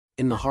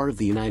In the heart of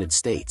the United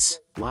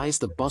States, lies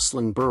the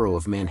bustling borough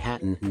of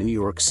Manhattan, New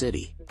York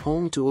City,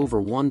 home to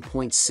over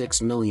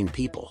 1.6 million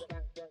people.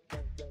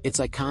 Its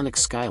iconic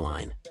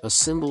skyline, a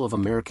symbol of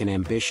American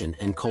ambition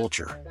and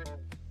culture.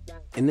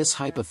 In this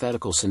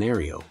hypothetical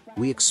scenario,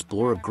 we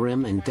explore a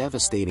grim and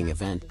devastating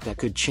event that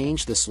could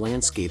change this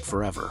landscape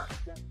forever.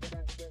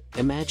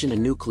 Imagine a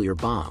nuclear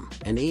bomb,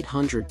 an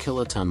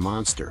 800-kiloton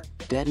monster,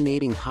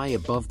 detonating high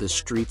above the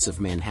streets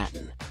of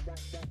Manhattan.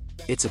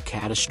 It's a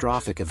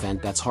catastrophic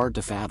event that's hard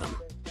to fathom.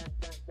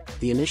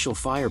 The initial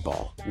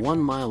fireball, 1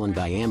 mile in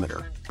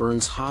diameter,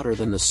 burns hotter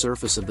than the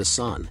surface of the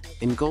sun,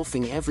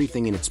 engulfing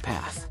everything in its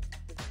path.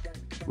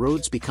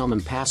 Roads become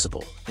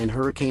impassable, and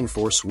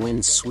hurricane-force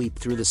winds sweep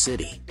through the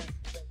city.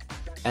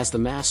 As the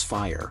mass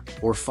fire,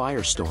 or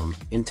firestorm,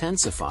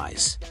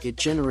 intensifies, it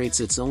generates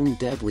its own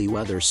deadly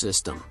weather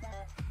system.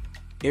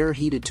 Air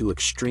heated to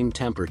extreme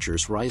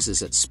temperatures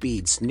rises at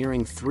speeds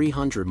nearing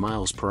 300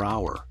 miles per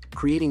hour,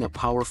 creating a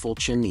powerful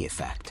chimney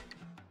effect.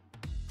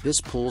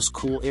 This pulls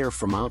cool air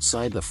from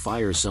outside the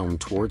fire zone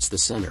towards the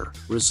center,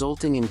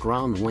 resulting in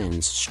ground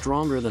winds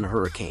stronger than a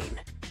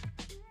hurricane.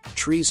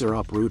 Trees are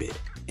uprooted,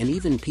 and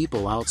even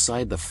people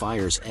outside the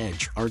fire's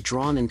edge are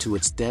drawn into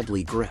its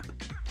deadly grip.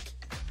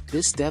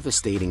 This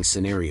devastating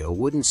scenario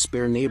wouldn't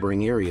spare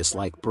neighboring areas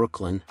like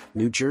Brooklyn,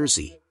 New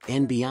Jersey,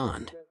 and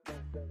beyond.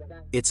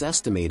 It's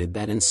estimated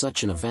that in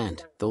such an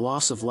event, the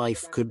loss of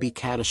life could be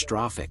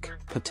catastrophic,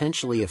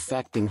 potentially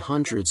affecting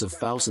hundreds of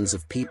thousands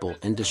of people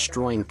and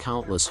destroying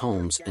countless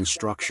homes and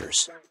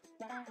structures.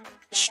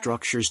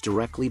 Structures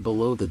directly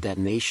below the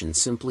detonation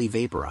simply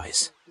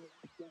vaporize.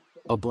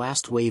 A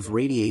blast wave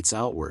radiates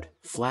outward,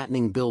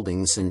 flattening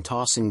buildings and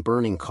tossing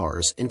burning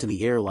cars into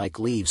the air like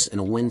leaves in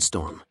a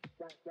windstorm.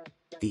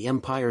 The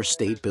Empire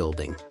State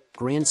Building,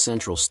 Grand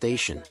Central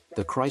Station,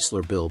 the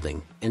Chrysler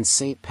Building, and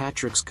St.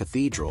 Patrick's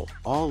Cathedral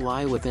all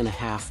lie within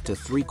 1/2 to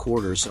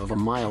 3/4 of a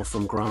mile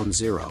from ground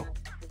zero.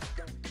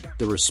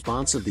 The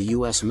response of the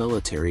U.S.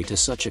 military to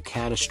such a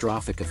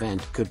catastrophic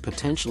event could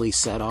potentially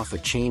set off a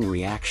chain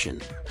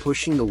reaction,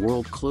 pushing the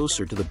world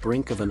closer to the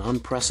brink of an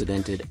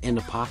unprecedented and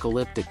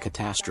apocalyptic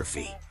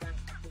catastrophe.